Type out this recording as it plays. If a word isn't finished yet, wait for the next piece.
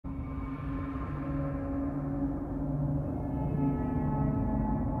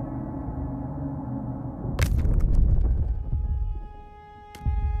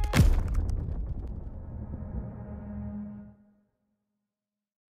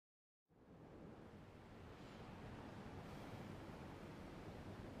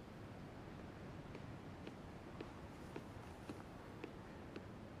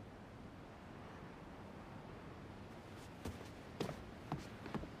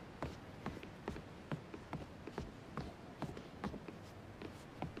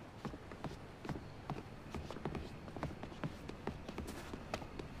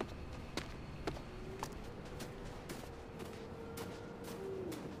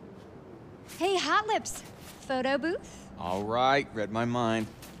Hey, Hot Lips. Photo booth? All right, read my mind.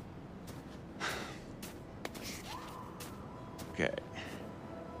 Okay.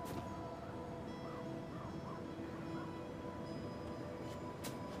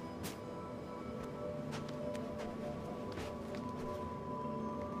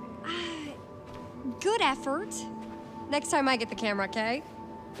 Good effort. Next time I get the camera, okay?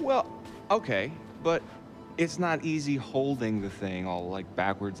 Well, okay, but it's not easy holding the thing all like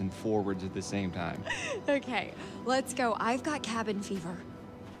backwards and forwards at the same time. Okay, let's go. I've got cabin fever.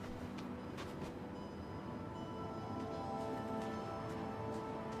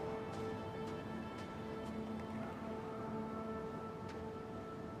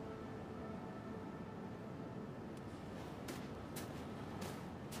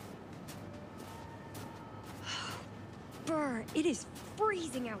 Brr, it is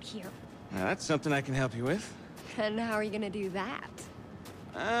freezing out here. Now, that's something I can help you with. And how are you gonna do that?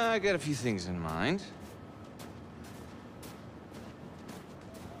 I got a few things in mind.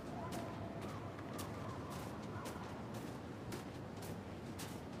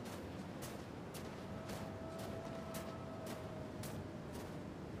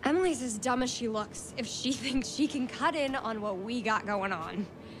 Emily's as dumb as she looks if she thinks she can cut in on what we got going on.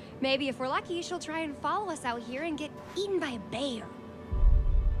 Maybe if we're lucky, she'll try and follow us out here and get eaten by a bear.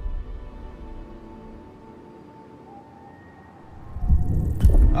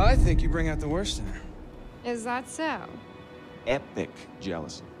 I think you bring out the worst in her. Is that so? Epic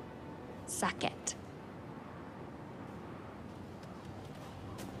jealousy. Suck it.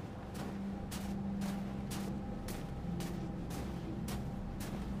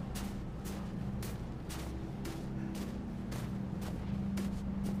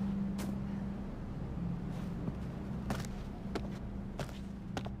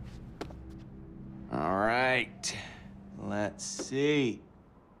 All right, let's see.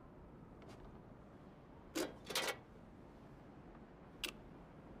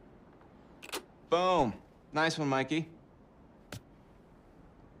 Boom. Nice one, Mikey.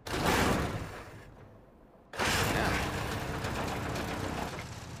 Yeah.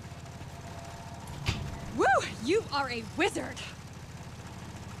 Woo! You are a wizard!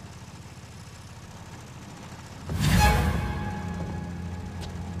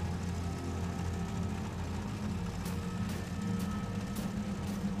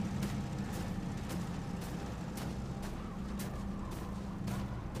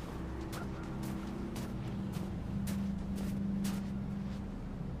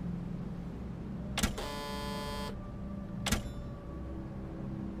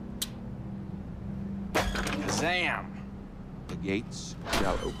 Kazam! The gates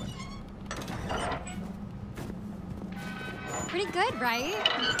shall open. Pretty good, right?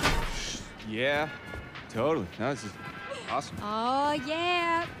 Yeah, totally. No, this is awesome. Oh,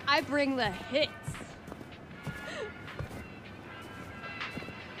 yeah. I bring the hits.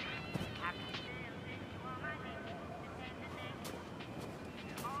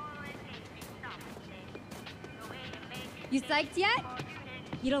 You psyched yet?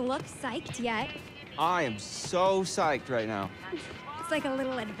 You don't look psyched yet. I am so psyched right now. It's like a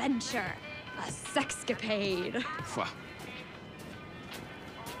little adventure. A sexcapade. Wow.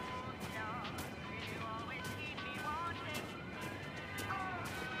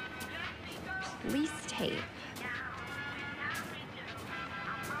 Police tape.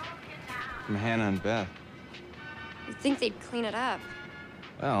 From Hannah and Beth. You'd think they'd clean it up.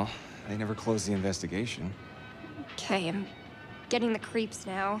 Well, they never closed the investigation. Okay, I'm getting the creeps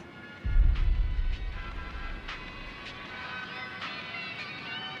now.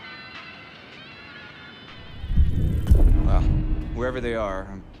 Well, wherever they are,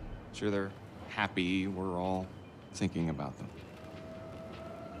 I'm sure they're happy we're all thinking about them.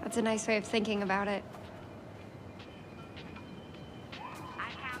 That's a nice way of thinking about it.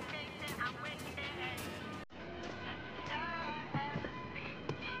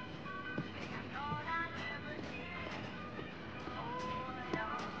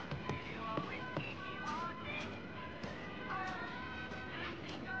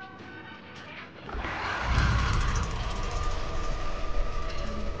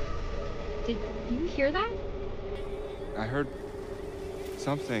 Did you hear that? I heard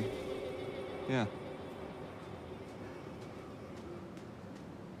something. Yeah.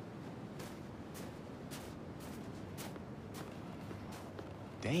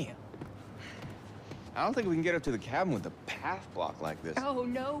 Damn. I don't think we can get up to the cabin with a path block like this. Oh,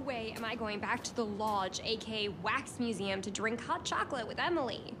 no way am I going back to the lodge, aka Wax Museum, to drink hot chocolate with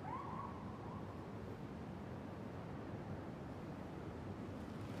Emily.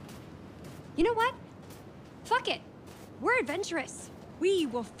 You know what? Fuck it. We're adventurous. we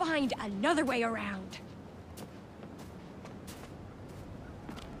will find another way around.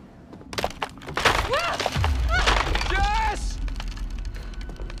 Jess!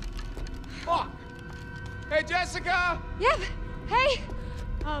 Fuck! Hey, Jessica! Yep. Hey,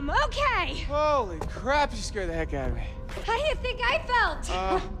 I'm okay. Holy crap, you scared the heck out of me. How do you think I felt?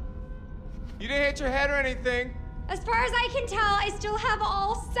 You didn't hit your head or anything. As far as I can tell, I still have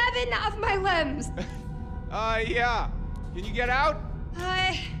all 7 of my limbs. Yeah. Can you get out?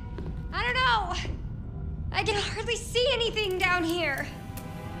 I don't know. I can hardly see anything down here.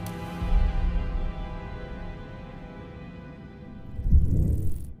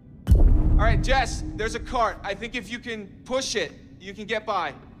 All right, Jess, there's a cart. I think if you can push it, you can get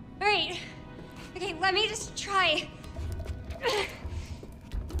by. All right. Okay, let me just try.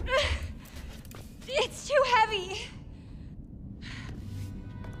 It's too heavy.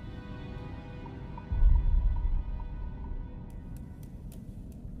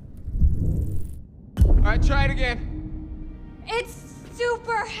 All right, try it again. It's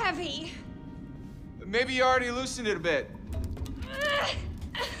super heavy. Maybe you already loosened it a bit.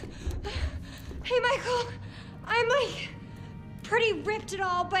 Hey, Michael. I'm like pretty ripped and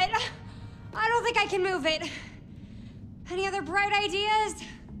all, but I don't think I can move it. Any other bright ideas?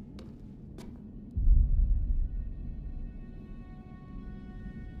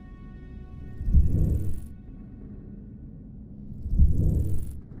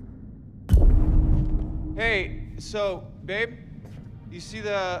 Hey, so, babe, you see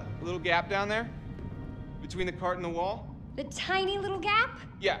the little gap down there? Between the cart and the wall? The tiny little gap?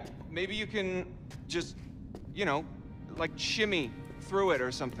 Yeah, maybe you can just, you know, like shimmy through it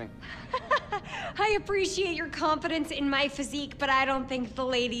or something. I appreciate your confidence in my physique, but I don't think the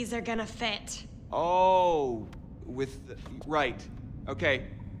ladies are gonna fit. Oh, right. Okay.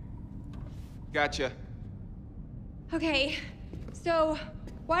 Gotcha. Okay, so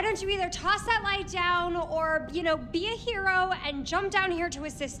why don't you either toss that light down or, you know, be a hero and jump down here to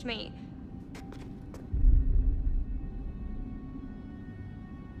assist me?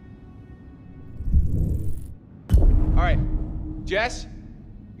 All right, Jess,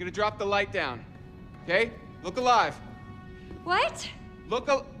 I'm gonna drop the light down, okay? Look alive. What?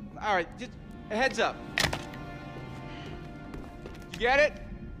 All right, just a heads up. You get it?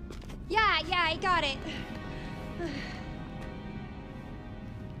 Yeah, I got it.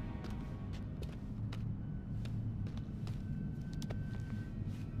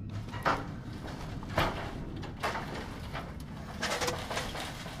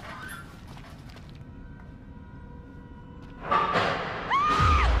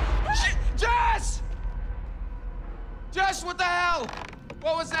 Jess! Jess, what the hell?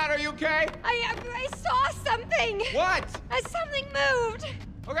 What was that? Are you okay? I saw something. What? Something moved.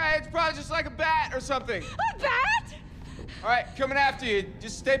 Okay, it's probably just like a bat or something. A bat? All right, coming after you.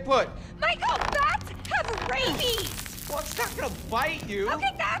 Just stay put. Michael, bats have rabies. Well, it's not gonna bite you.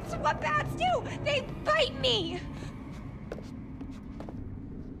 Okay, that's what bats do. They bite me.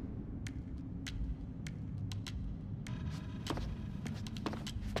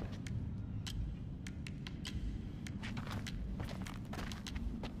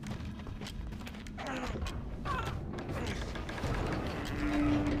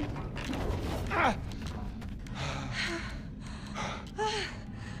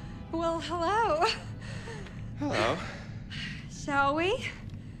 Well, hello. Hello. Shall we?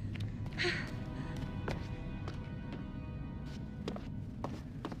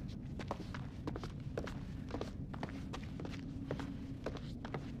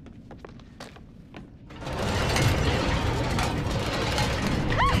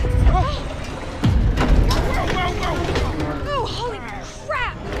 Oh, holy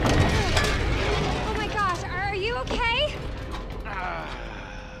crap! Oh my gosh, are you okay?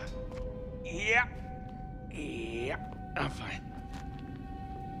 Yeah, I'm fine.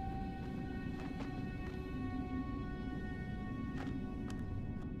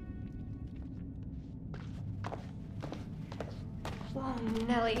 Oh,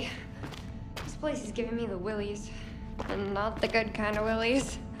 Nelly. This place is giving me the willies. And not the good kind of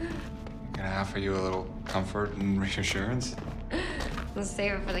willies. Can I offer you a little comfort and reassurance? Let's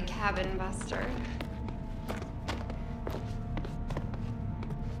save it for the cabin buster.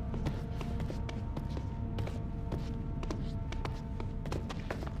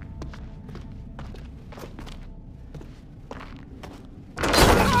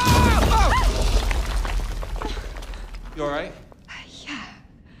 You all right? Yeah.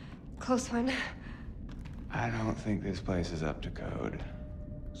 Close one. I don't think this place is up to code.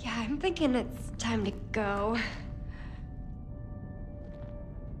 Yeah, I'm thinking it's time to go.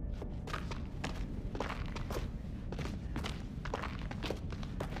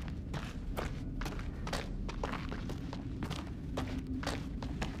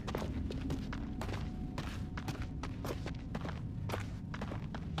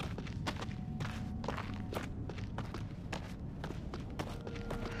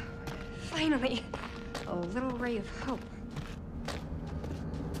 Finally, a little ray of hope.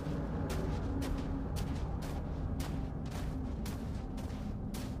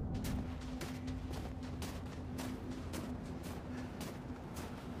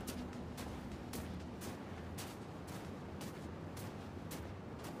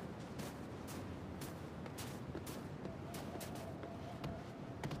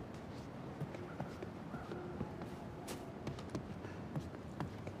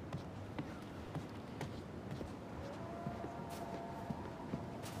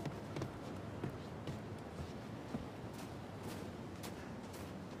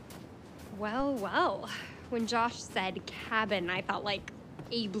 Well, well. When Josh said cabin, I thought like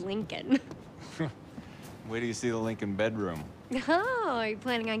Abe Lincoln. Wait till you see the Lincoln bedroom. Oh, are you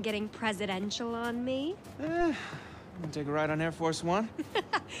planning on getting presidential on me? Wanna take a ride on Air Force One?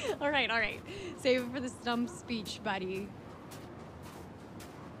 All right. Save it for the stump speech, buddy.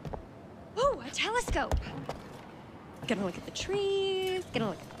 Ooh, a telescope. Gonna look at the trees, gonna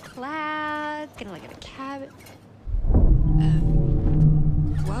look at the clouds, gonna look at the cabin.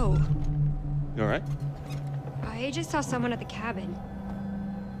 Whoa. You all right? I just saw someone at the cabin.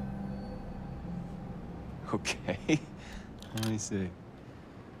 Okay. Let me see.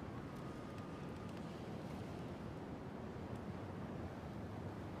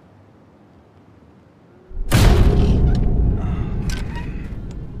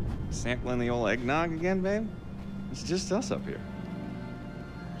 Sampling the old eggnog again, babe? It's just us up here.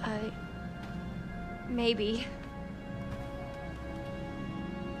 Maybe.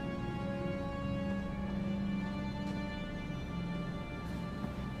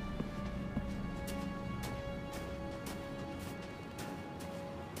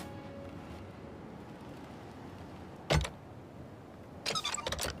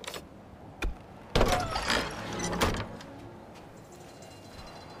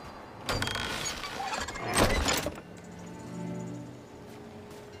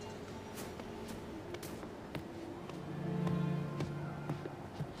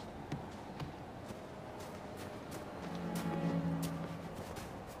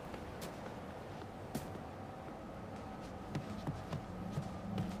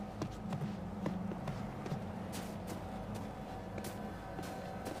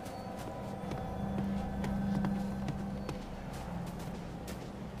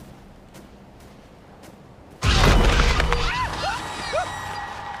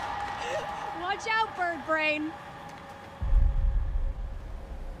 Watch out, bird brain.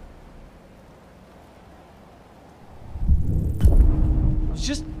 I was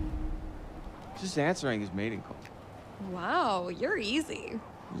just answering his mating call. Wow, you're easy.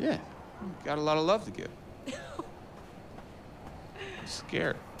 Yeah, got a lot of love to give. I'm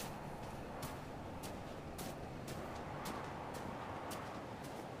scared.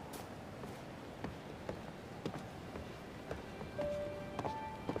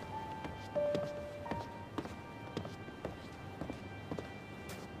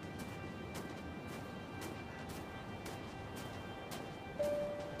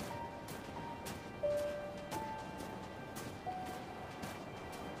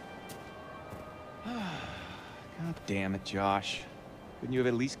 God damn it, Josh. Couldn't you have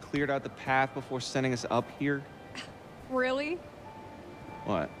at least cleared out the path before sending us up here? Really?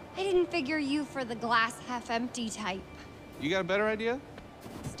 What? I didn't figure you for the glass half empty type. You got a better idea?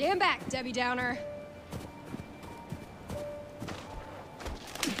 Stand back, Debbie Downer.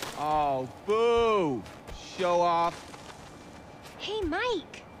 Oh, boo! Show off. Hey,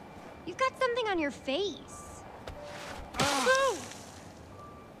 Mike. You've got something on your face. Boo!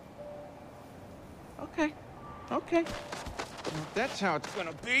 Okay. Well, that's how it's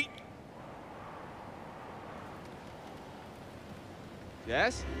gonna be.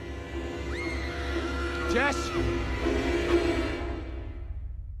 Jess? Jess?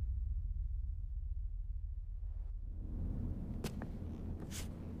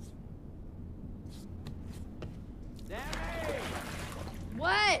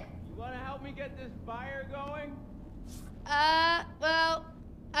 What? You wanna help me get this fire going? Well,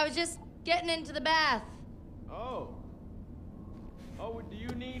 I was just getting into the bath. Oh, do you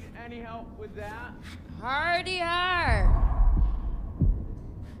need any help with that? Hardy har.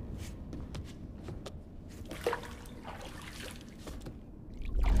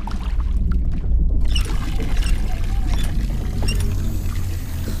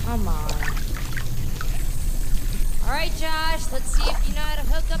 Come on. All right, Josh, let's see if you know how to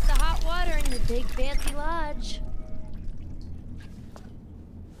hook up the hot water in your big fancy lodge.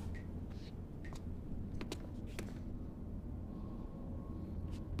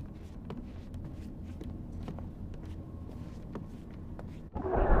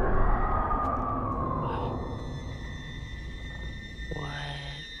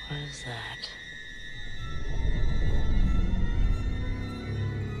 that?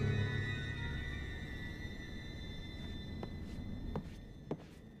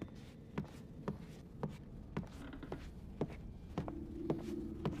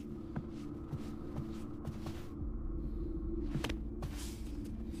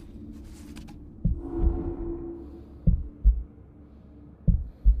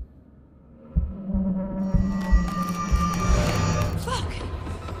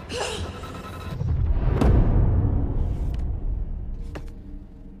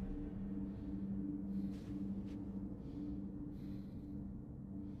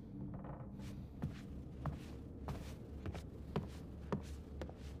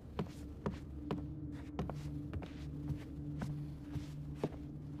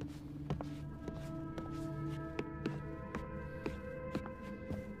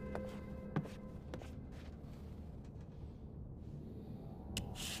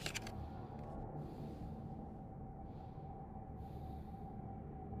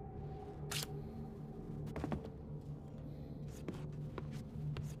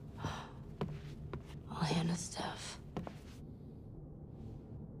 All Hannah's stuff.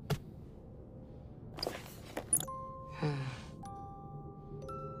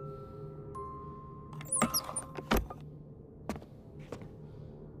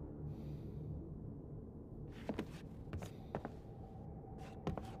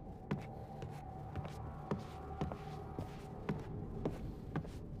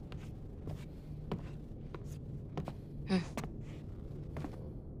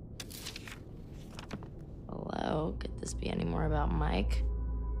 Hello? Could this be any more about Mike?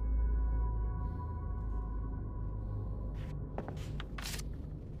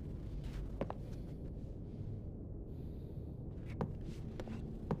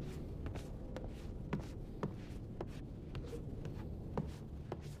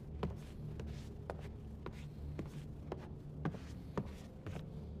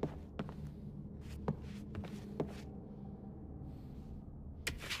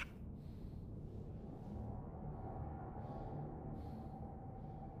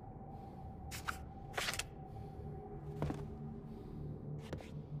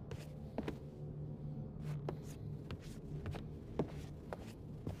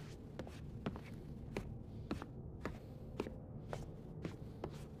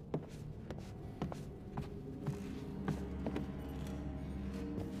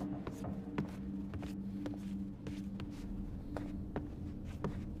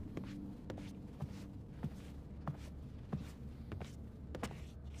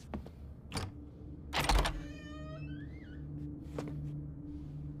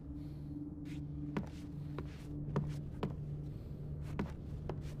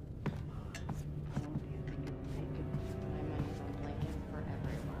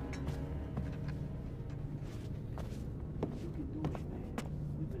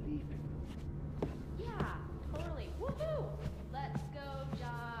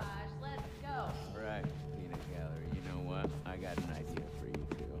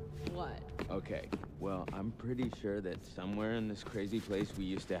 Okay, well, I'm pretty sure that somewhere in this crazy place we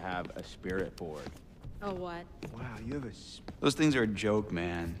used to have a spirit board. Oh, what? Wow, you have a... Those things are a joke,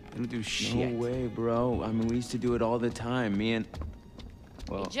 man. They don't do shit. No way, bro. I mean, we used to do it all the time. Me and...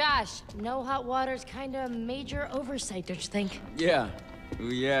 Well... Hey, Josh, no hot water's kinda a major oversight, don't you think? Yeah.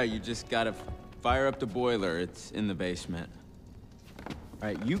 Yeah, you just gotta fire up the boiler. It's in the basement. All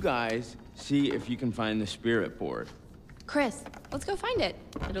right, you guys see if you can find the spirit board. Chris, let's go find it.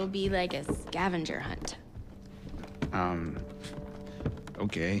 It'll be like a scavenger hunt.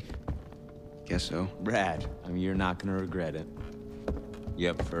 Okay. Guess so. Brad, I mean, you're not gonna regret it.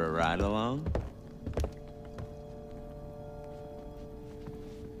 You up for a ride along?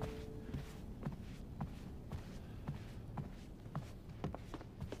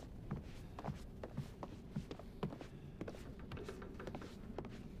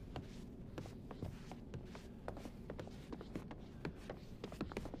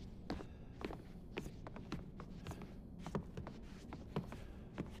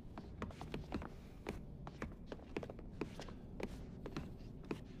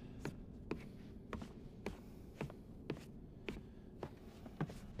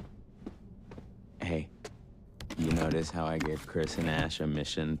 Hey, you notice how I gave Chris and Ash a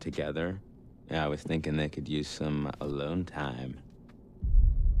mission together? Yeah, I was thinking they could use some alone time.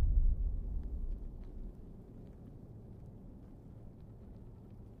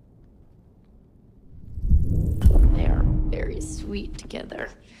 They are very sweet together.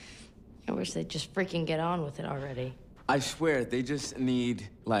 I wish they'd just freaking get on with it already. I swear, they just need,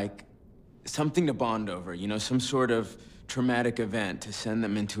 like, something to bond over, you know, some sort of traumatic event to send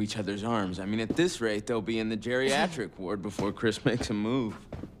them into each other's arms. I mean, at this rate, they'll be in the geriatric ward before Chris makes a move.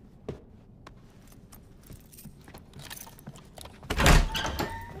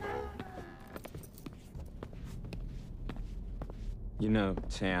 You know,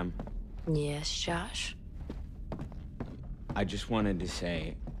 Sam. Yes, Josh? I just wanted to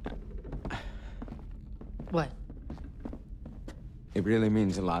say, What? it really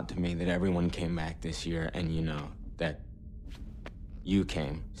means a lot to me that everyone came back this year, and you know, that you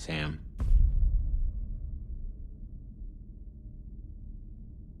came, Sam.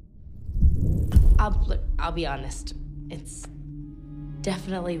 I'll be honest. It's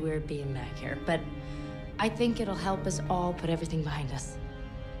definitely weird being back here, but I think it'll help us all put everything behind us.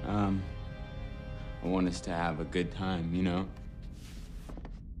 I want us to have a good time, you know?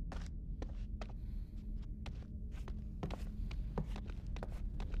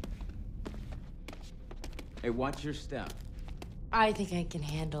 Hey, watch your step. I think I can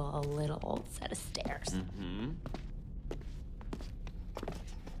handle a little old set of stairs. Mm-hmm.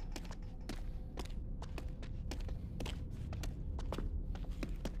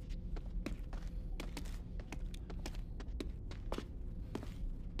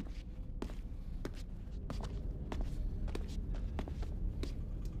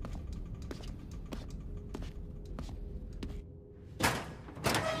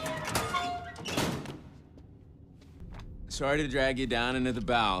 Sorry to drag you down into the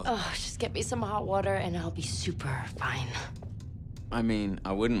bowels. Oh, just get me some hot water and I'll be super fine. I mean,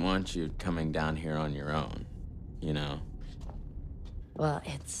 I wouldn't want you coming down here on your own, you know? Well,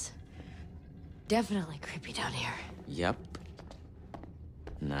 it's definitely creepy down here. Yep.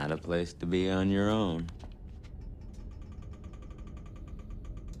 Not a place to be on your own.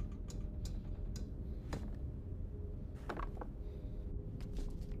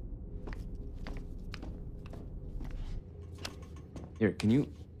 Here, can you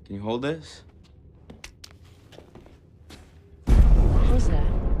hold this? What was that?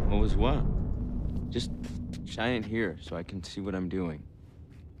 What was what? Just shine it here so I can see what I'm doing.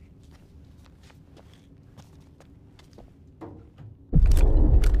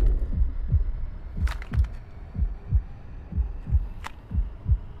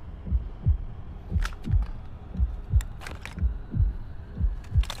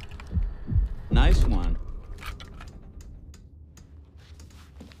 Nice one.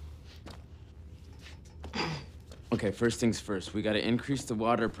 Okay, first things first. We gotta increase the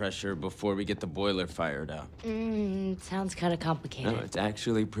water pressure before we get the boiler fired up. Sounds kind of complicated. No, it's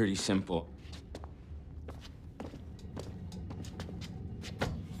actually pretty simple.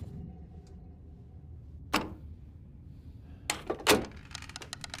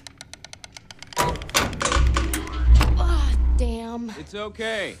 Oh, damn. It's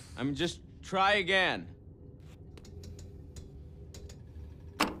okay. Just try again.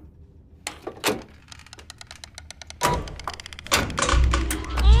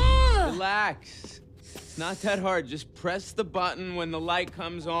 Relax. It's not that hard. Just press the button when the light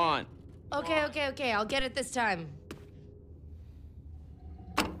comes on. Okay. I'll get it this time.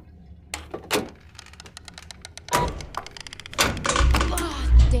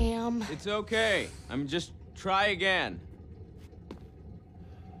 Oh, damn. It's okay. Just try again.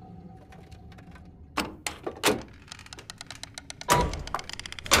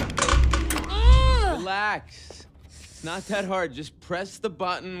 Relax. It's not that hard. Just press the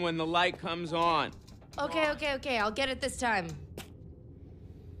button when the light comes on. Okay. I'll get it this time.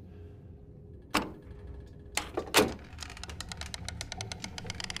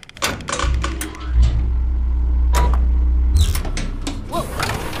 Whoa!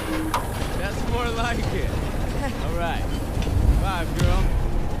 That's more like it. All right. 5, girl.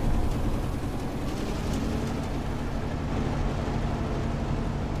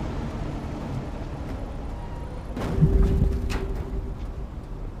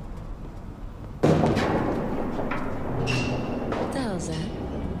 What the hell's that?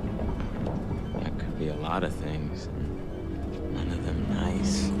 That could be a lot of things. None of them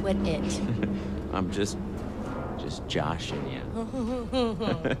nice. Quit it. I'm just joshing you.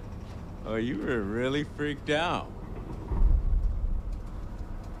 Oh, you were really freaked out.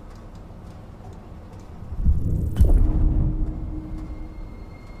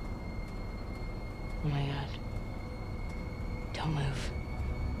 Oh my god. Don't move.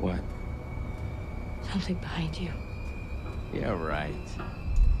 What? Something behind you. Yeah, right.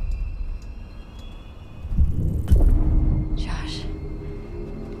 Josh.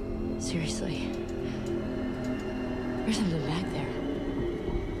 Seriously. There's something back there.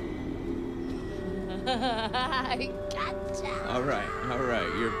 I gotcha. All right,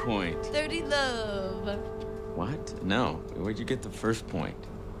 your point. 30 love. What? No. Where'd you get the first point?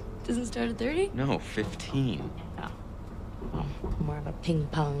 Does it start at 30? No, 15. Oh. Oh, more of a ping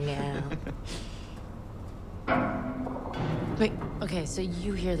pong gal. Wait, okay, so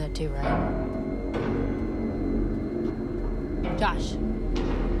you hear that too, right? Josh.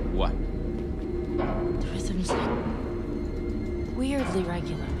 What? The rhythm's like weirdly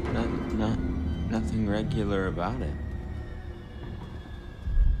regular. Nothing regular about it.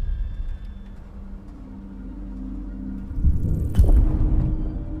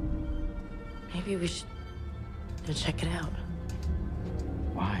 Maybe we should go check it out.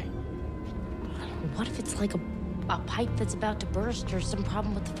 Why? What if it's like a pipe that's about to burst or some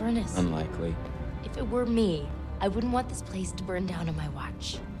problem with the furnace? Unlikely. If it were me, I wouldn't want this place to burn down on my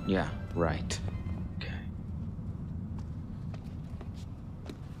watch. Yeah, right. Okay.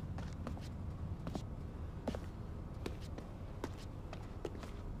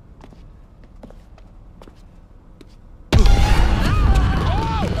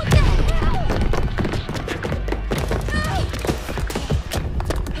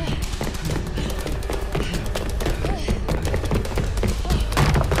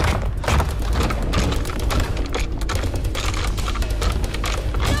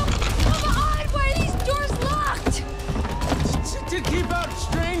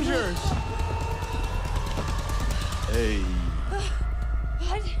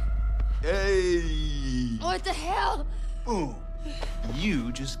 What the hell? Boom.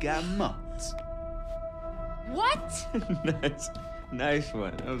 You just got mugged. What? Nice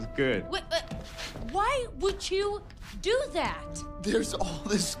one. That was good. Wait, why would you do that? There's all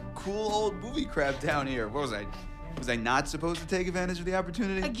this cool old movie crap down here. What was I? Was I not supposed to take advantage of the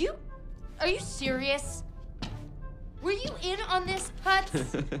opportunity? Are you serious? Were you in on this,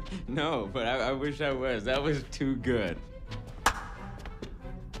 Hutz? No, but I wish I was. That was too good.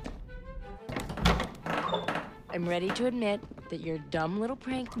 I'm ready to admit that your dumb little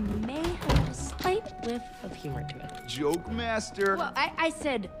prank may have a slight whiff of humor to it. Joke master. Well, I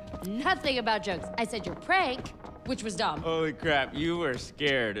said nothing about jokes. I said your prank, which was dumb. Holy crap, you were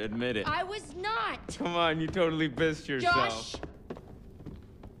scared. Admit it. I was not. Come on, you totally pissed yourself. Josh!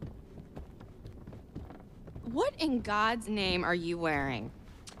 What in God's name are you wearing?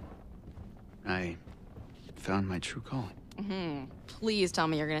 I found my true calling. Please tell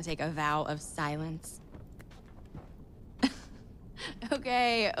me you're gonna take a vow of silence.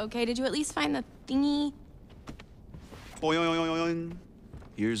 Okay. Did you at least find the thingy? Boing.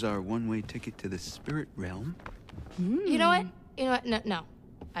 Here's our one-way ticket to the spirit realm. You know what? No.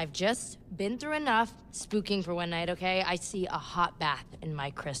 I've just been through enough spooking for one night, okay? I see a hot bath in my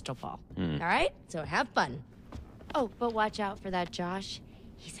crystal ball. All right? So have fun. Oh, but watch out for that Josh.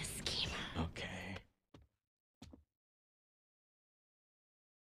 He's a schemer. Okay.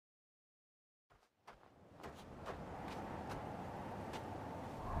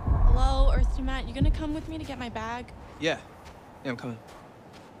 Hello, Earth to Matt. You gonna come with me to get my bag? Yeah, I'm coming.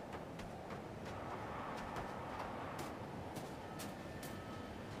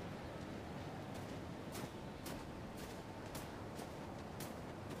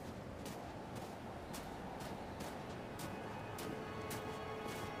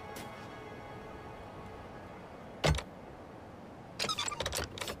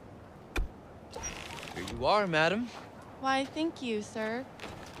 Here you are, madam. Why, thank you, sir.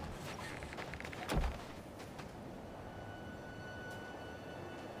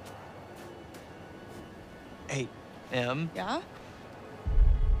 Hey, Em. Yeah?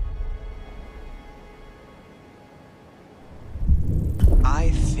 I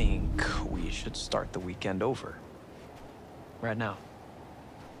think we should start the weekend over. Right now.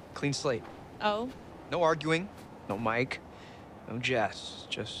 Clean slate. Oh? No arguing, no Mike, no Jess.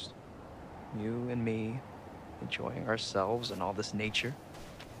 Just you and me enjoying ourselves and all this nature.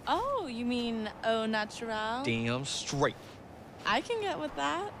 Oh, you mean au natural? Damn straight. I can get with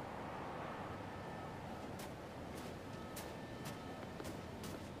that.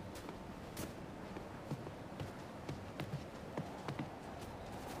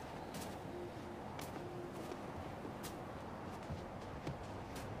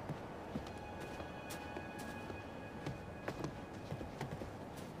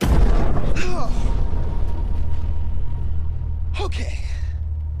 Okay.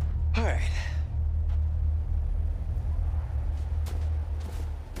 All right.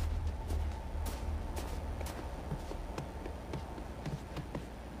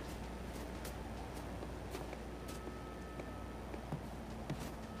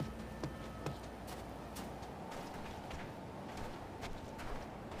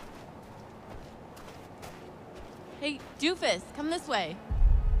 Hey, doofus, come this way.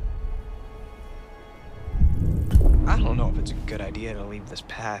 I don't know if it's a good idea to leave this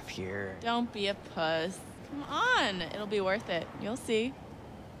path here. Don't be a puss. Come on. It'll be worth it. You'll see.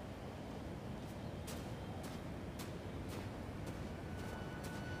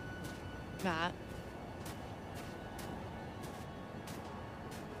 Matt.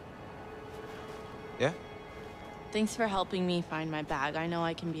 Yeah? Thanks for helping me find my bag. I know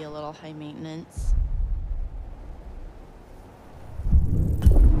I can be a little high maintenance.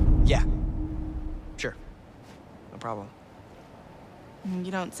 Yeah. Sure. No problem.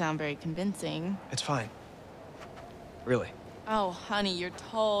 You don't sound very convincing. It's fine. Really. Oh, honey, you're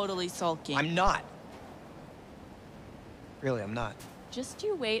totally sulking. I'm not. Really, I'm not. Just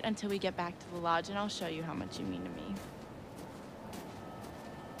you wait until we get back to the lodge and I'll show you how much you mean to me.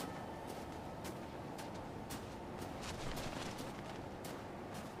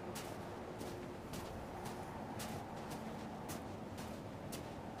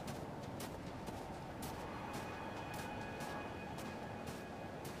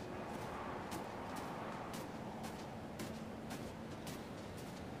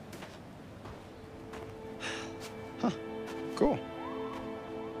 Cool.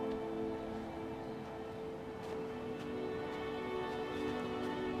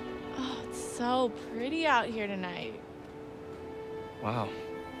 Oh, it's so pretty out here tonight. Wow.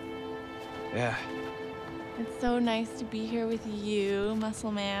 Yeah. It's so nice to be here with you,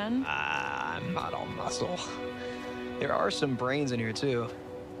 muscle man. I'm not all muscle. There are some brains in here, too.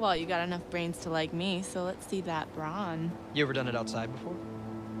 Well, you got enough brains to like me, so let's see that brawn. You ever done it outside before?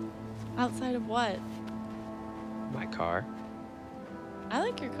 Outside of what? My car. I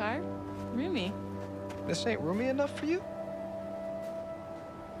like your car. Roomy. This ain't roomy enough for you?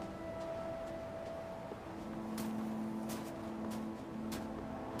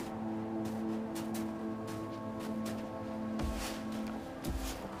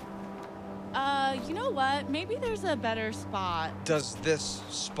 You know what? Maybe there's a better spot. Does this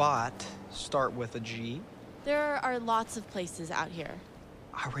spot start with a G? There are lots of places out here.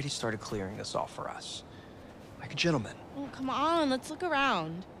 I already started clearing this off for us. Like a gentleman. Oh, come on, let's look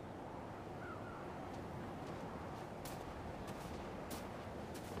around.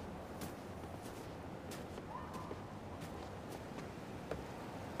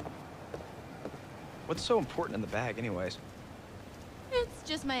 What's so important in the bag, anyways? It's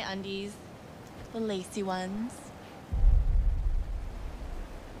just my undies. The lacy ones.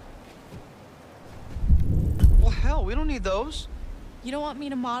 Well, hell, we don't need those. You don't want me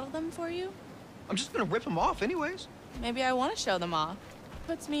to model them for you? I'm just gonna rip them off anyways. Maybe I want to show them off.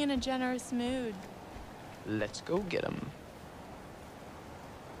 Puts me in a generous mood. Let's go get them.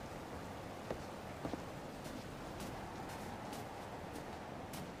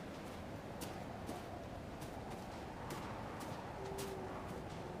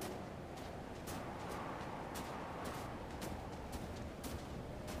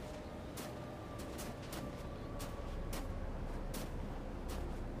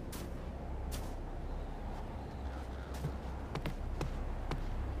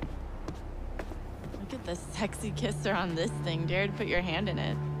 Look at the sexy kisser on this thing. Dare to put your hand in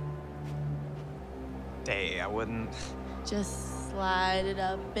it. Hey, I wouldn't. Just slide it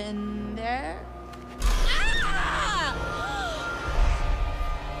up in there. Ah!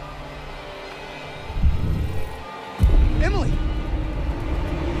 Emily!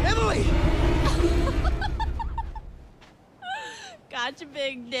 Emily! Gotcha,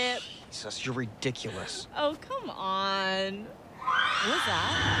 big dip. Jesus, you're ridiculous. Oh, come on. What was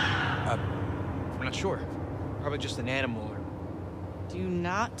that? I'm not sure. Probably just an animal or... Do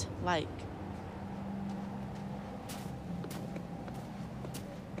not like.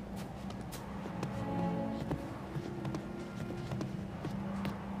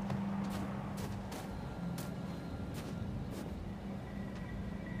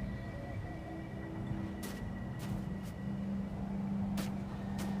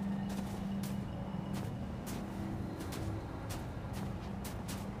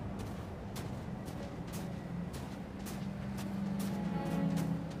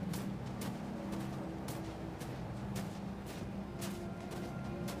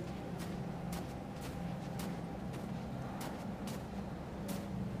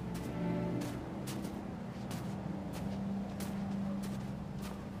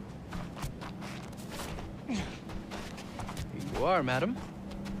 Here you are, madam.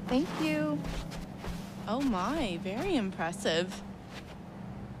 Thank you. Oh my, very impressive.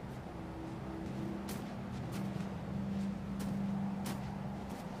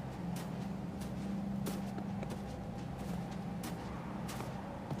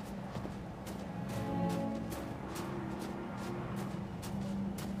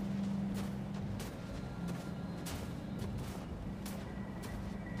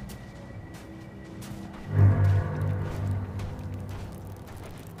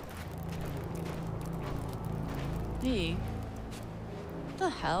 the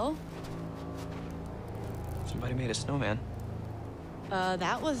hell? Somebody made a snowman.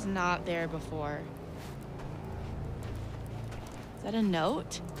 That was not there before. Is that a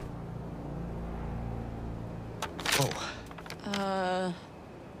note? Oh.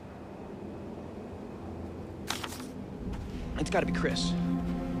 It's gotta be Chris.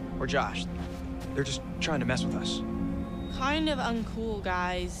 Or Josh. They're just trying to mess with us. Kind of uncool,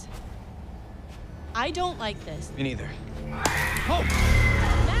 guys. I don't like this. Me neither. Oh!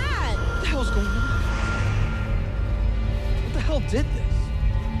 Dad! What the hell's going on? What the hell did this?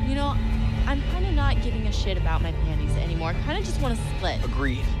 You know, I'm kind of not giving a shit about my panties anymore. Kind of just want to split.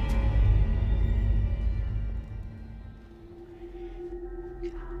 Agreed.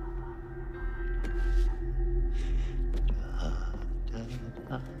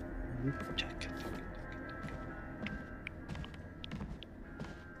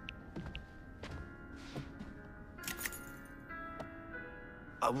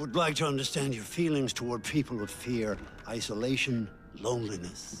 I would like to understand your feelings toward people with fear, isolation,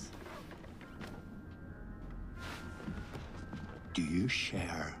 loneliness. Do you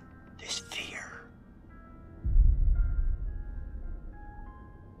share this fear?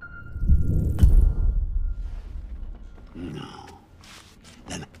 No.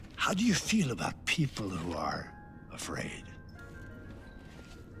 Then how do you feel about people who are afraid?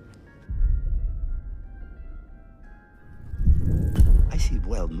 I see,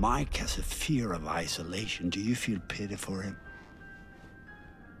 well, Mike has a fear of isolation. Do you feel pity for him?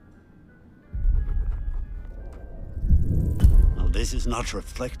 Well, this is not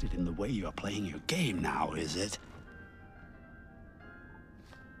reflected in the way you are playing your game now, is it?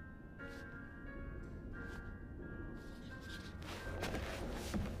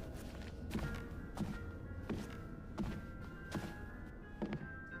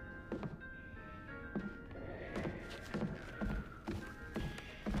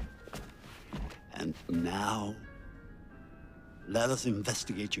 And now, let us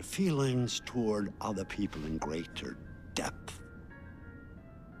investigate your feelings toward other people in greater depth.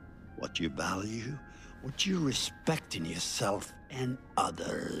 What you value, what you respect in yourself and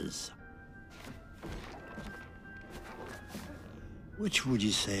others. Which would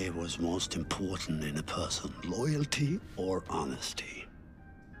you say was most important in a person, loyalty or honesty?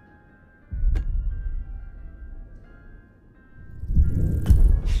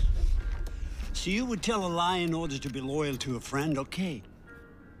 So you would tell a lie in order to be loyal to a friend, okay.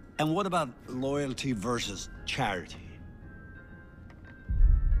 And what about loyalty versus charity?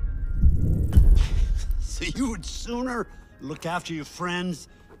 So you would sooner look after your friends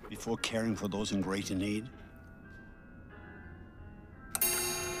before caring for those in greater need?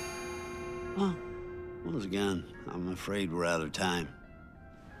 Well, once again, I'm afraid we're out of time.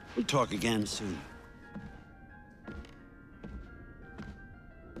 We'll talk again soon.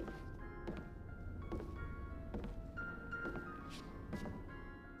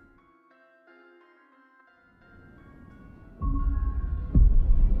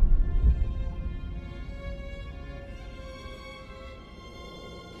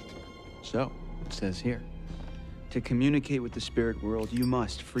 So, it says here, to communicate with the spirit world, you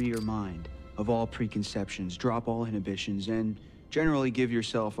must free your mind of all preconceptions, drop all inhibitions, and generally give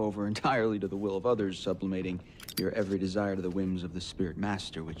yourself over entirely to the will of others, sublimating your every desire to the whims of the spirit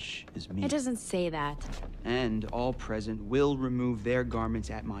master, which is me. It doesn't say that. And all present will remove their garments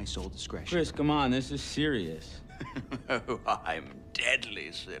at my sole discretion. Chris, come on, this is serious. Oh, I'm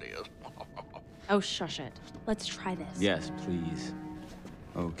deadly serious. Oh, shush it. Let's try this. Yes, please.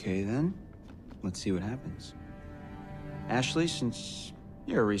 Okay, then. Let's see what happens. Ashley, since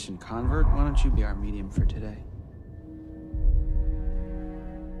you're a recent convert, why don't you be our medium for today?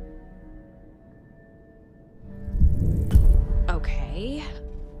 Okay.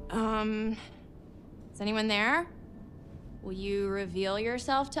 Is anyone there? Will you reveal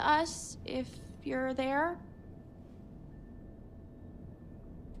yourself to us if you're there?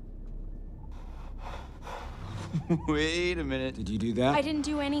 Wait a minute. Did you do that? I didn't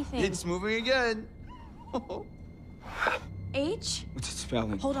do anything. It's moving again. H? What's it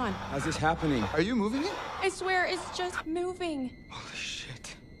spelling? Hold on. How's this happening? Are you moving it? I swear it's just moving. Holy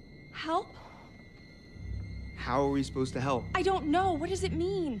shit. Help? How are we supposed to help? I don't know. What does it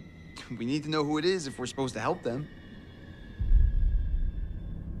mean? We need to know who it is if we're supposed to help them.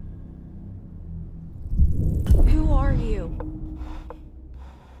 Who are you?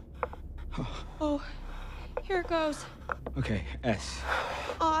 Oh, here it goes. Okay, S.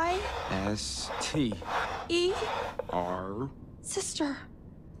 I. S. T. E. R. Sister.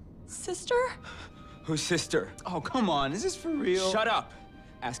 Sister? Who's sister? Oh, come on. Is this for real? Shut up.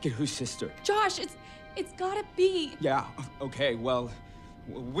 Ask it whose sister. Josh, it's gotta be. Yeah, okay, well,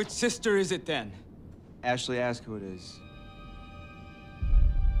 Which sister is it then? Ashley, ask who it is.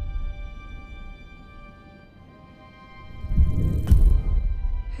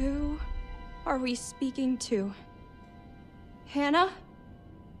 Who are we speaking to? Hannah?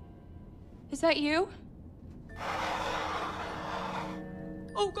 Is that you?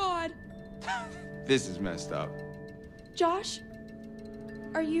 Oh God. This is messed up. Josh?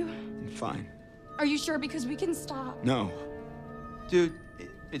 Are you I'm fine. sure? Because we can stop. No. Dude,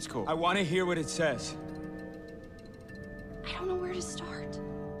 it's cool. I want to hear what it says. I don't know where to start.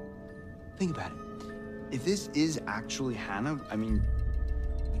 Think about it. If this is actually Hannah, I mean,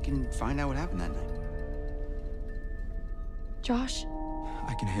 we can find out what happened that night. Josh?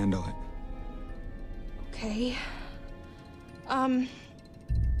 I can handle it. Okay.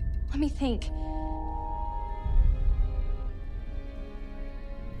 Let me think.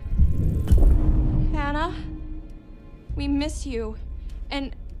 Hannah? We miss you,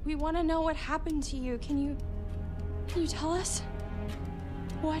 and we want to know what happened to you. Can you tell us?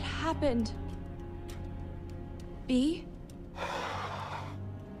 What happened? B?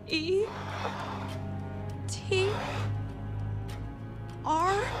 E? T?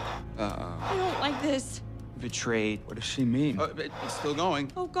 R? I don't like this. Betrayed. What does she mean? It's still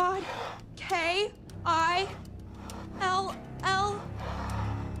going. Oh God. K? I? L? L?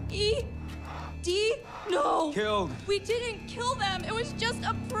 E? D? No. Killed. We didn't kill them. It was just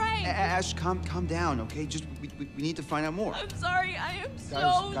a prank. Ash, calm down, okay? Just, we need to find out more. I'm sorry. I am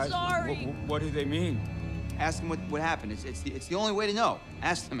Guys, sorry. What do they mean? Ask them what happened. It's the only way to know.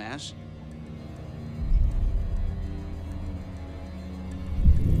 Ask them, Ash.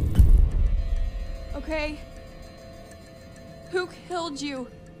 Okay. Who killed you?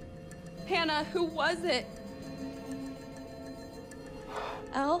 Hannah, who was it?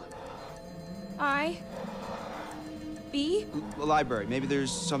 L? I? B? The library. Maybe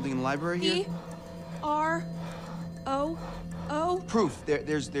there's something in the library here? E? R? O? O? Proof.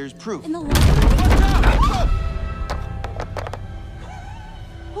 There's proof. In the library?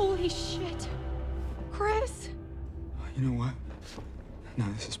 Holy shit. Chris? You know what?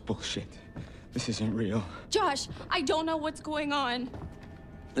 No, this is bullshit. This isn't real. Josh, I don't know what's going on.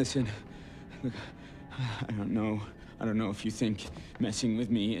 Listen, look, I don't know if you think messing with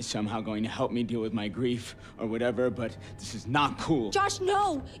me is somehow going to help me deal with my grief or whatever, but this is not cool. Josh,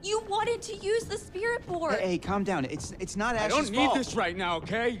 no! You wanted to use the spirit board! Hey, calm down. It's not Ash's fault. I don't need this right now,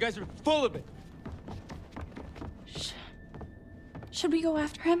 okay? You guys are full of it. Should we go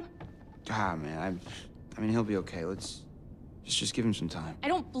after him? Ah, man, I mean, he'll be okay. Let's just give him some time. I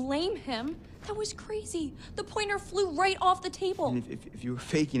don't blame him. That was crazy. The pointer flew right off the table. And if you were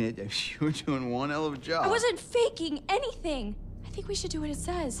faking it, you were doing one hell of a job. I wasn't faking anything. I think we should do what it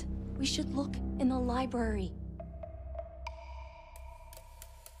says. We should look in the library.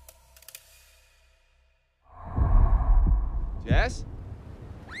 Jess?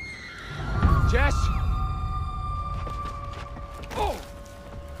 Jess? Oh!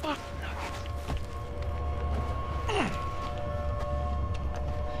 Fuck.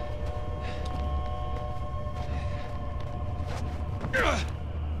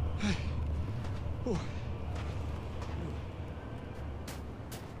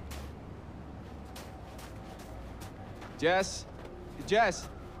 Jess? Jess?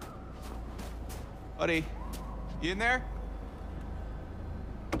 Buddy, you in there?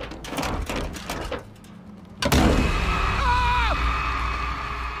 Ah!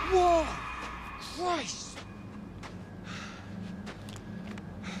 Whoa! Christ!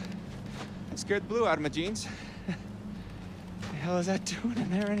 That scared the blue out of my jeans. What the hell is that doing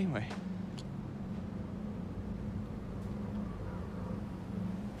in there anyway?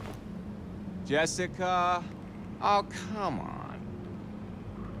 Jessica? Oh, come on.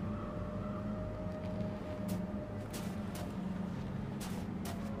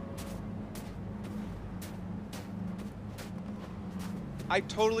 I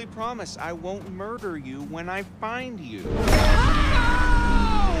totally promise I won't murder you when I find you. Oh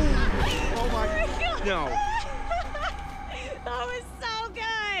my... No. That was so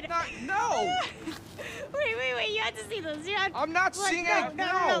good! No! Wait, you had to see this. I'm not seeing it!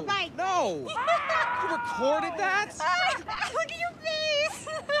 No, Mike! No! You recorded that? Look at your face!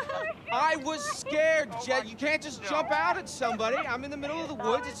 I was scared, Jet. You can't just jump out at somebody. I'm in the middle of the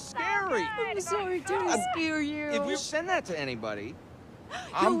woods. It's scary. I'm sorry to scare you. If you send that to anybody,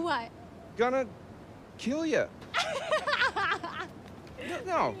 I'm what? Gonna kill you.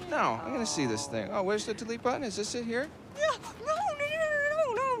 No, I'm gonna see this thing. Oh, where's the delete button? Is this it here? No.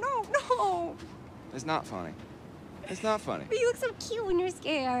 It's not funny. It's not funny. But you look so cute when you're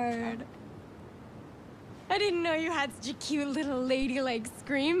scared. I didn't know you had such a cute little ladylike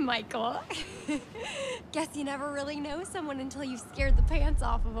scream, Michael. Guess you never really know someone until you've scared the pants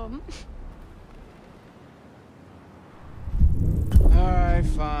off of them. All right,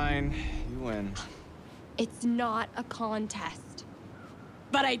 fine. You win. It's not a contest.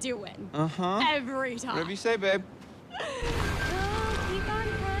 But I do win. Uh-huh. Every time. Whatever you say, babe. Oh, keep on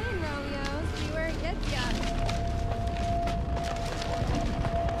trying, Romeo. See where it gets ya.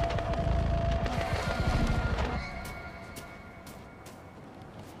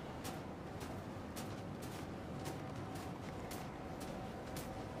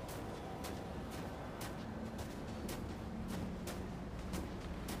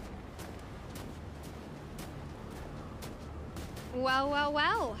 Well, well,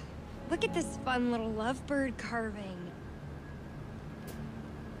 well. Look at this fun little lovebird carving.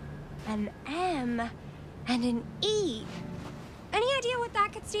 An M and an E. Any idea what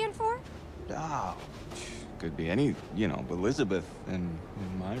that could stand for? Oh, could be any, you know, Elizabeth and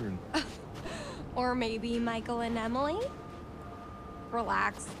Myron. Or maybe Michael and Emily?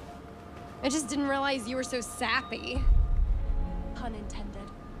 Relax. I just didn't realize you were so sappy. Pun intended.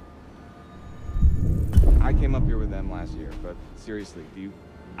 I came up here with them last year, but seriously, do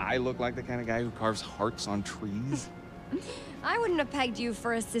I look like the kind of guy who carves hearts on trees? I wouldn't have pegged you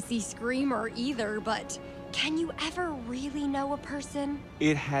for a sissy screamer either, but can you ever really know a person?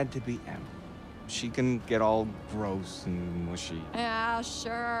 It had to be Em. She can get all gross and mushy. Yeah,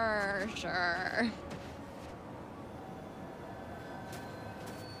 sure, sure.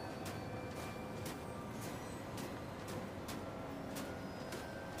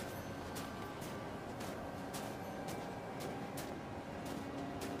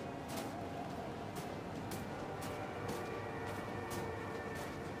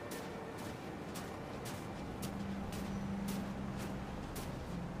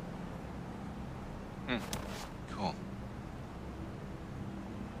 Cool.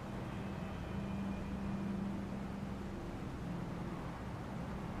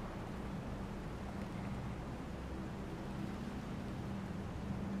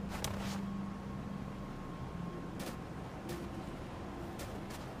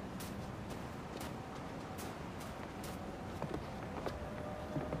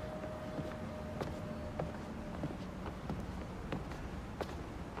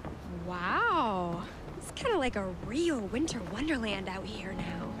 Wow. It's kind of like a real winter wonderland out here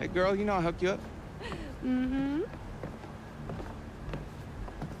now. Hey, girl, you know I hooked you up? Mm-hmm.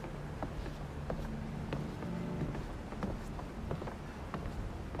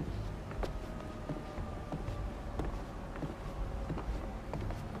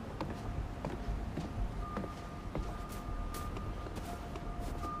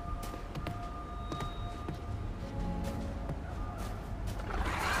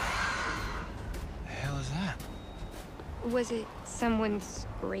 Was it someone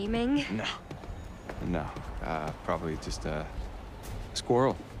screaming? No. No. Probably just a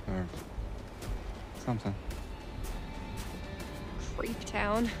squirrel or something. Creep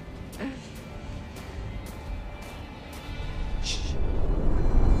town. Shh.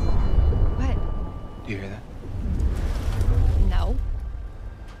 What? Do you hear that? No.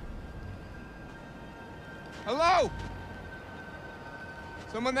 Hello?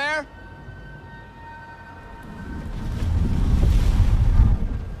 Someone there?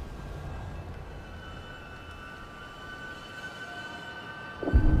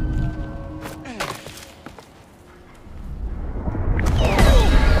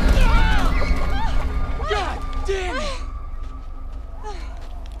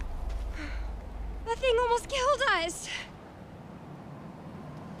 That thing almost killed us.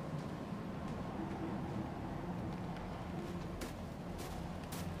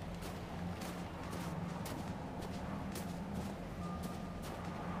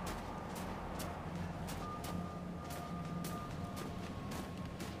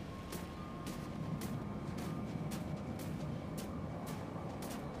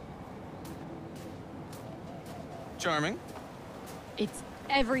 Charming. It's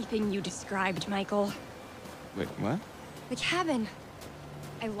everything you described, Michael. Wait, what? The cabin.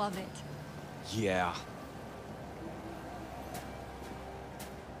 I love it. Yeah.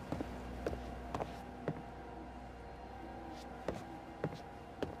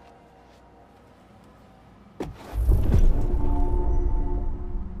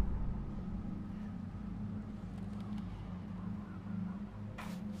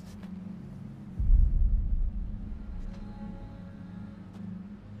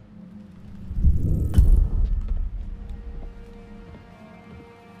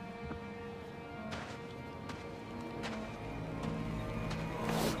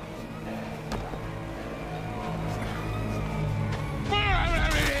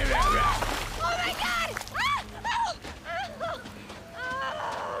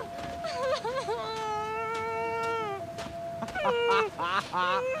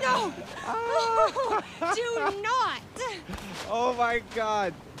 No! Do not! Oh my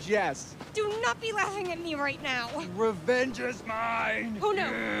God, Jess. Do not be laughing at me right now. Revenge is mine. Oh no,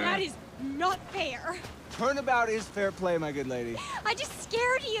 that is not fair. Turnabout is fair play, my good lady. I just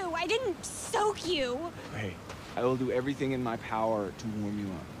scared you. I didn't soak you. Hey, I will do everything in my power to warm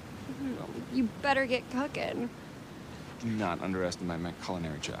you up. You better get cooking. Do not underestimate my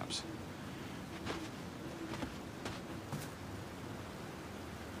culinary chops.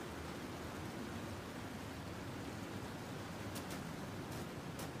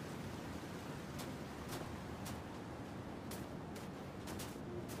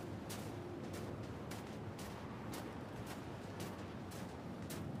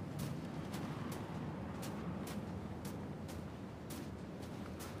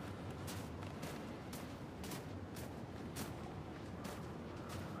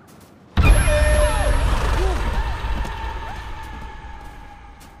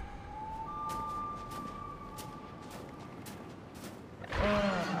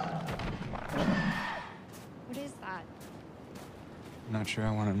 What is that? I'm not sure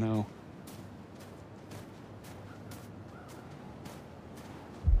I want to know.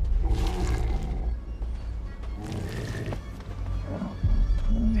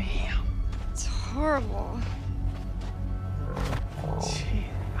 Damn. It's horrible. Gee,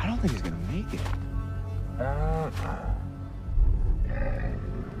 I don't think he's gonna make it.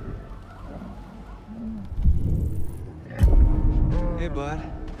 Hey, bud.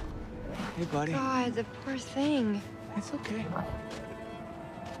 Hey, buddy. God, the poor thing. It's okay.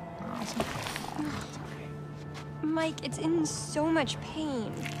 It's okay. It's okay. Mike, it's in so much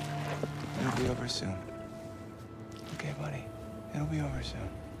pain. It'll be over soon. Okay, buddy. It'll be over soon.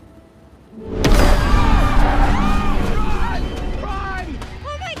 Run!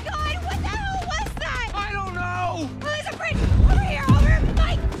 Oh my God, what the hell was that? I don't know! There's a bridge! Over here, over here!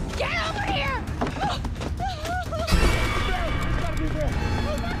 Mike, get over here! It's gotta be there.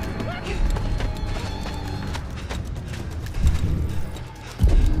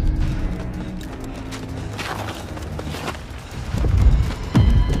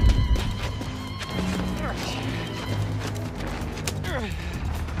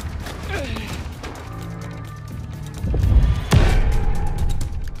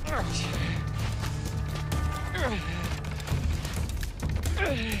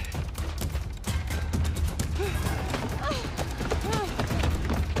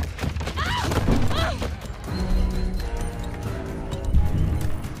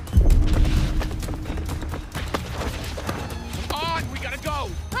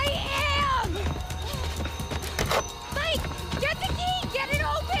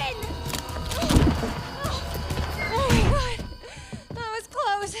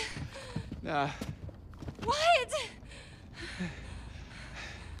 What?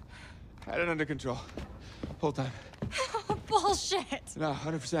 Had it under control. Whole time. Bullshit. No,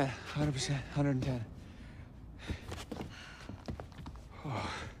 100%. 100%. 110.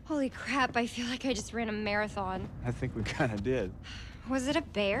 Holy crap, I feel like I just ran a marathon. I think we kind of did. Was it a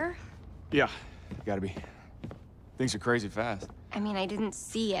bear? Yeah, gotta be. Things are crazy fast. I mean, I didn't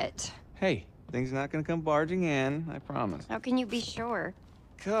see it. Hey, things are not gonna come barging in, I promise. How can you be sure?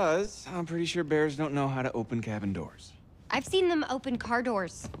 'Cause I'm pretty sure bears don't know how to open cabin doors. I've seen them open car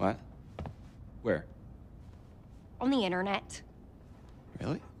doors. What? Where? On the internet.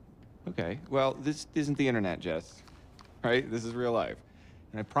 Really? Okay, well, this isn't the internet, Jess. Right? This is real life.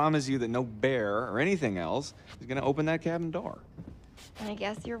 And I promise you that no bear or anything else is gonna open that cabin door. I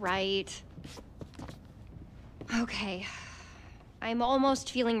guess you're right. Okay. I'm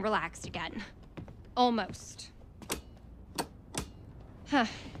almost feeling relaxed again. Almost. Huh.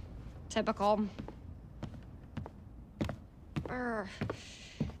 Typical. Urgh.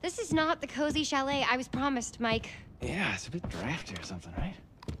 This is not the cozy chalet I was promised, Mike. Yeah, it's a bit drafty or something, right?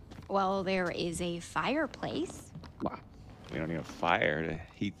 Well, there is a fireplace. Wow. We don't need a fire to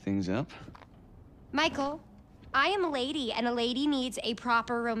heat things up. Michael, I am a lady, and a lady needs a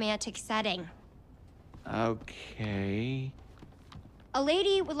proper romantic setting. Okay. A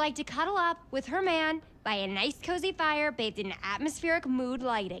lady would like to cuddle up with her man by a nice cozy fire bathed in atmospheric mood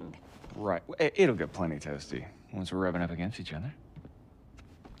lighting. Right. It'll get plenty toasty once we're rubbing up against each other.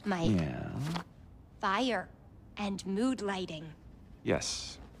 Mike. Yeah. Fire and mood lighting.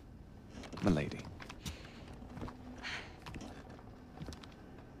 Yes, milady.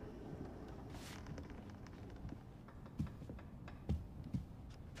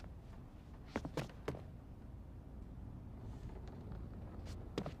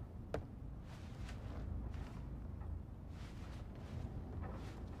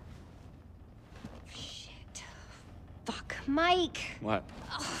 Shit. Fuck, Mike. What?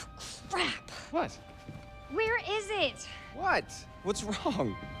 Ugh, Crap! What? Where is it? What? What's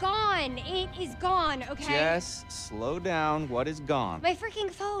wrong? Gone. It is gone, okay? Jess, slow down. What is gone? My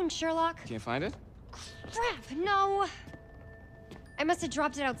freaking phone, Sherlock. Can't find it? Crap, no. I must have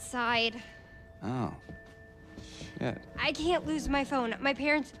dropped it outside. Oh. Shit. I can't lose my phone. My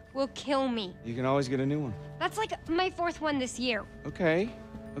parents will kill me. You can always get a new one. That's like my 4th one this year. Okay.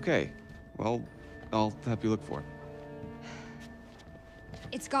 Okay. Well, I'll help you look for it.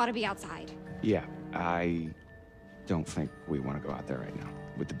 It's gotta be outside. Yeah, I don't think we want to go out there right now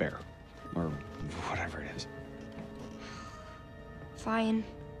with the bear. Or whatever it is. Fine.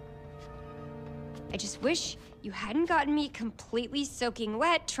 I just wish you hadn't gotten me completely soaking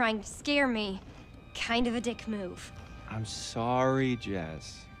wet trying to scare me. Kind of a dick move. I'm sorry,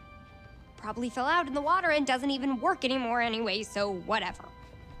 Jess. Probably fell out in the water and doesn't even work anymore anyway, so whatever.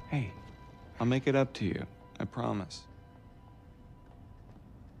 Hey, I'll make it up to you. I promise.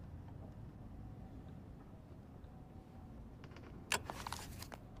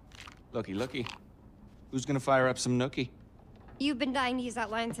 Looky, looky. Who's gonna fire up some nookie? You've been dying to use that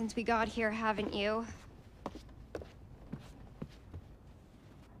line since we got here, haven't you?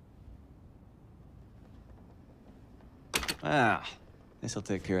 Ah, this'll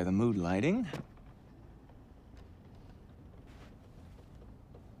take care of the mood lighting.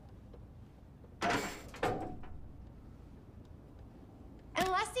 Unless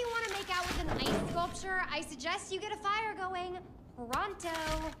you want to make out with an ice sculpture, I suggest you get a fire going. Pronto.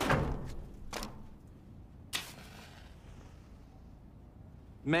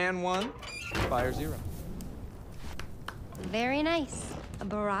 Man 1, fire 0. Very nice.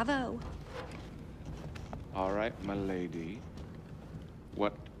 Bravo. All right, my lady.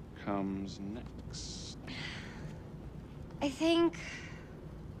 What comes next? I think...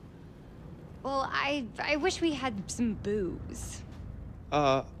 Well, I wish we had some booze.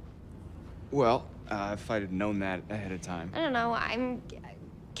 Well, if I'd have known that ahead of time. I don't know, I'm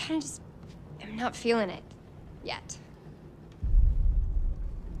kind of just... I'm not feeling it. Yet.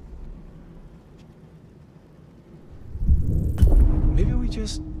 Maybe we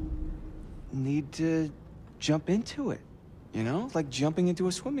just need to jump into it, you know? Like jumping into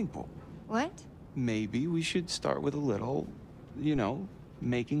a swimming pool. What? Maybe we should start with a little, you know,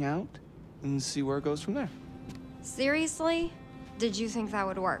 making out and see where it goes from there. Seriously? Did you think that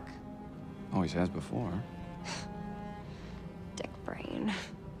would work? Always has before. Dick brain.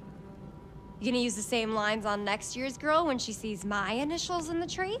 You gonna use the same lines on next year's girl when she sees my initials in the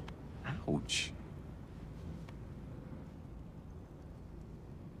tree? Ouch.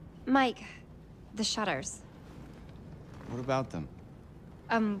 Mike, the shutters. What about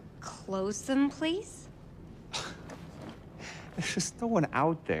them? Close them, please? There's just no one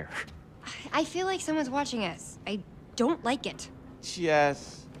out there. I feel like someone's watching us. I don't like it.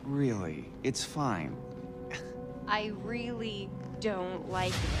 Jess, really, it's fine. I really don't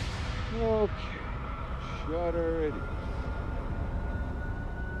like it. Okay, shutter it is.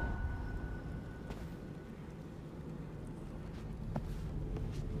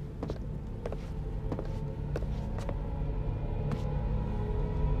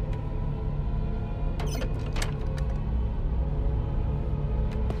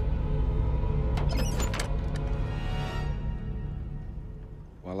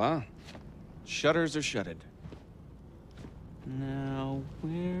 Voila. Shutters are shutted. Now,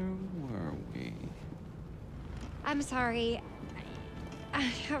 where were we? I'm sorry.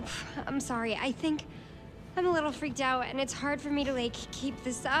 I'm sorry. I think I'm a little freaked out, and it's hard for me to, like, keep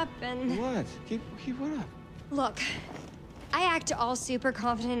this up, and... What? Keep what up? Look, I act all super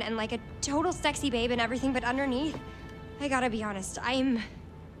confident and like a total sexy babe and everything, but underneath, I gotta be honest, I'm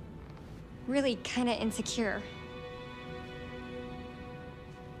really kinda insecure.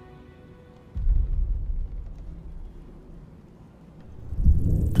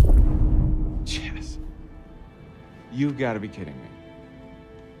 Jess, you've got to be kidding me.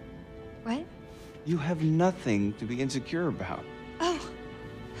 What? You have nothing to be insecure about. Oh,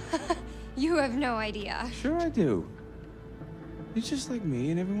 you have no idea. Sure I do. You're just like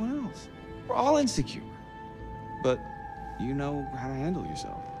me and everyone else. We're all insecure. But you know how to handle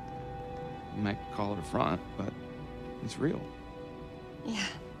yourself. You might call it a front, but it's real. Yeah,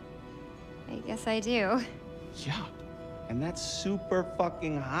 I guess I do. Yeah, and that's super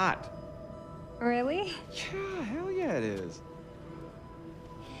fucking hot. Really? Yeah, hell yeah it is.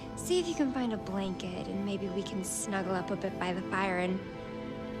 See if you can find a blanket and maybe we can snuggle up a bit by the fire and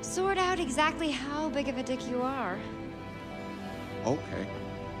sort out exactly how big of a dick you are. Okay.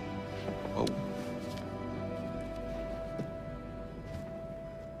 Oh.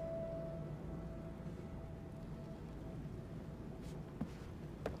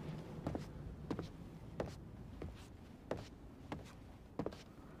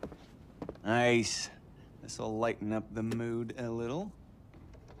 Nice. This'll lighten up the mood a little.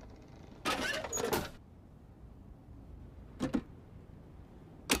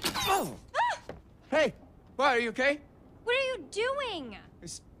 Oh! Ah! Hey! What, are you okay? What are you doing?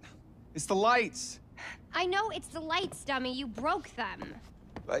 It's the lights. I know it's the lights, dummy. You broke them.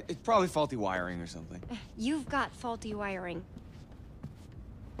 It's probably faulty wiring or something. You've got faulty wiring.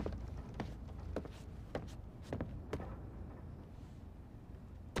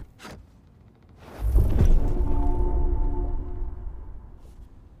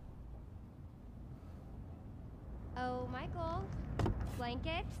 Oh, Michael.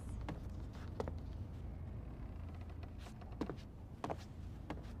 Blankets?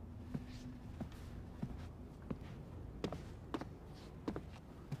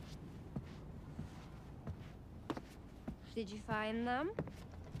 Did you find them?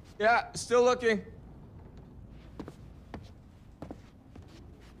 Yeah, still looking.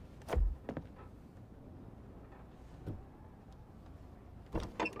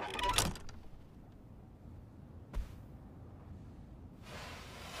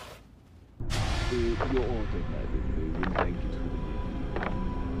 Your order, madam. Thank you for the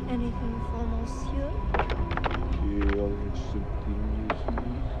Anything for monsieur? Here is something you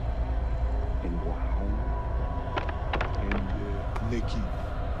see. And wow. And Nikki.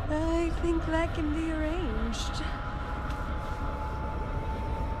 I think that can be arranged.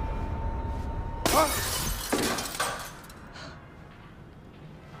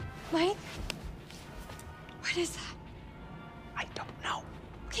 Mike? What is that? I don't know.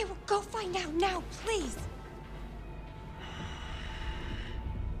 Okay, well, go find out now, please.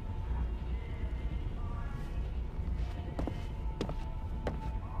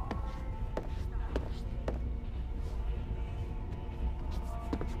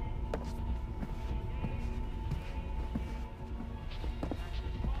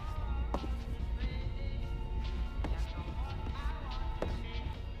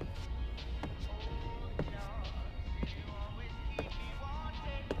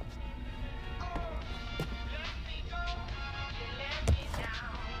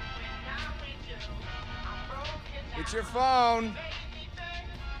 It's your phone.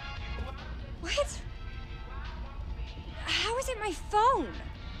 What? How is it my phone?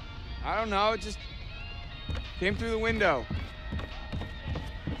 I don't know, it just came through the window.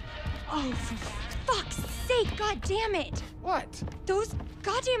 Oh, for fuck's sake, god damn it! What? Those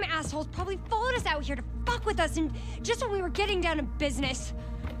goddamn assholes probably followed us out here to fuck with us, and just when we were getting down to business.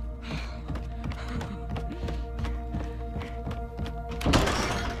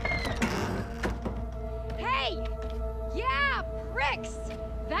 Hey! Yeah, pricks!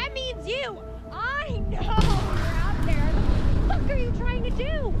 That means you! I know you're out there! What the fuck are you trying to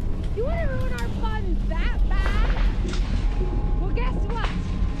do? You want to ruin our fun that bad? Well, guess what?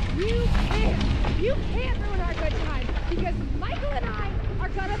 You can't! You can't ruin our good time, because Michael and I are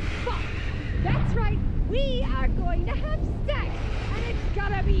gonna fuck! That's right, we are going to have sex, and it's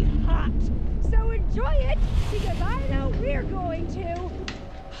gonna be hot! So enjoy it, because I know we're going to!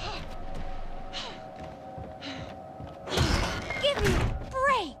 Give me a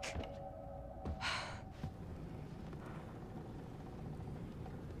break!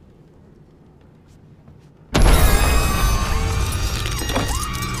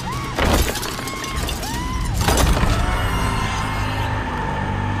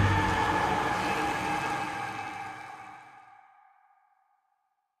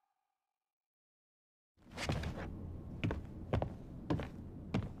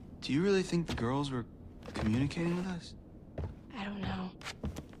 Do you really think the girls were communicating with us? I don't know.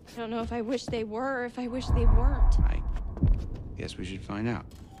 I don't know if I wish they were or if I wish they weren't. I guess we should find out.